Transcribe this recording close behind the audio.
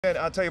And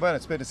I'll tell you what,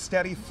 it's been a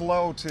steady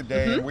flow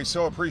today, and we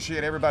so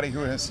appreciate everybody who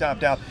has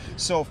stopped out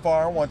so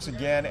far. Once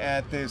again,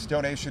 at this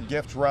donation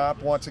gift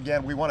drop. Once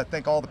again, we want to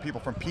thank all the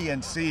people from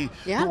PNC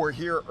who were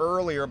here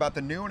earlier about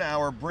the noon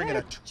hour, bringing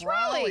a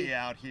trolley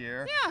out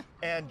here,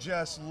 and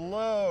just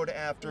load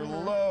after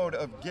load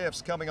of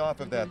gifts coming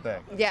off of that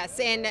thing. Yes,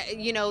 and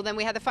you know, then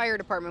we had the fire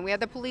department, we had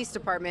the police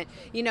department,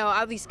 you know,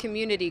 all these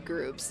community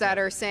groups that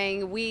are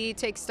saying we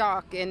take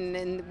stock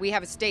and we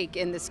have a stake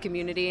in this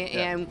community,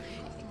 and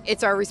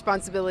it's our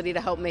responsibility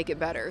to help make it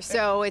better.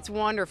 So it's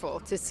wonderful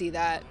to see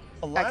that.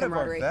 A lot of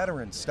our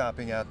veterans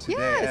stopping out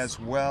today as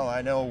well.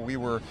 I know we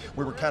were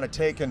kind of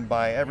taken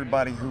by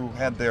everybody who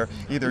had their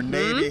either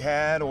Navy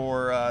hat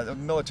or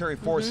military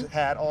force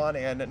hat on,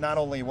 and not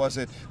only was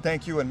it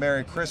thank you and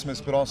Merry Christmas,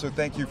 but also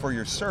thank you for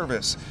your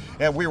service.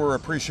 And we were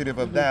appreciative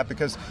of that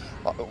because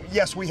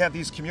yes, we have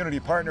these community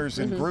partners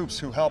and groups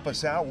who help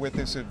us out with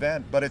this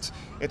event, but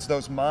it's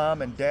those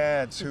mom and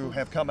dads who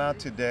have come out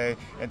today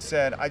and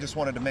said, I just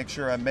wanted to make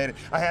sure I made it.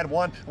 I had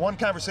one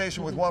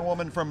conversation with one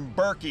woman from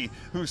Berkey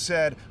who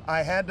said,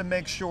 I had to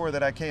make sure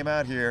that I came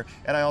out here,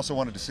 and I also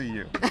wanted to see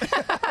you.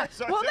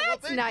 So well,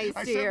 that's nice,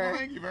 dear. Well,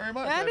 thank you very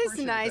much. That is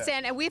nice,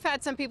 and we've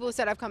had some people who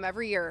said I've come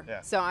every year,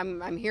 so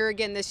I'm here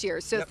again this year.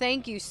 So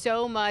thank you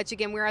so much.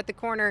 Again, we're at the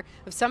corner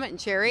of Summit and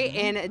Cherry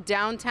in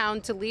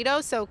downtown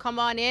Toledo. So come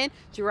on in,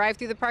 drive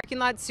through the parking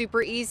lot,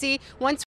 super easy. Once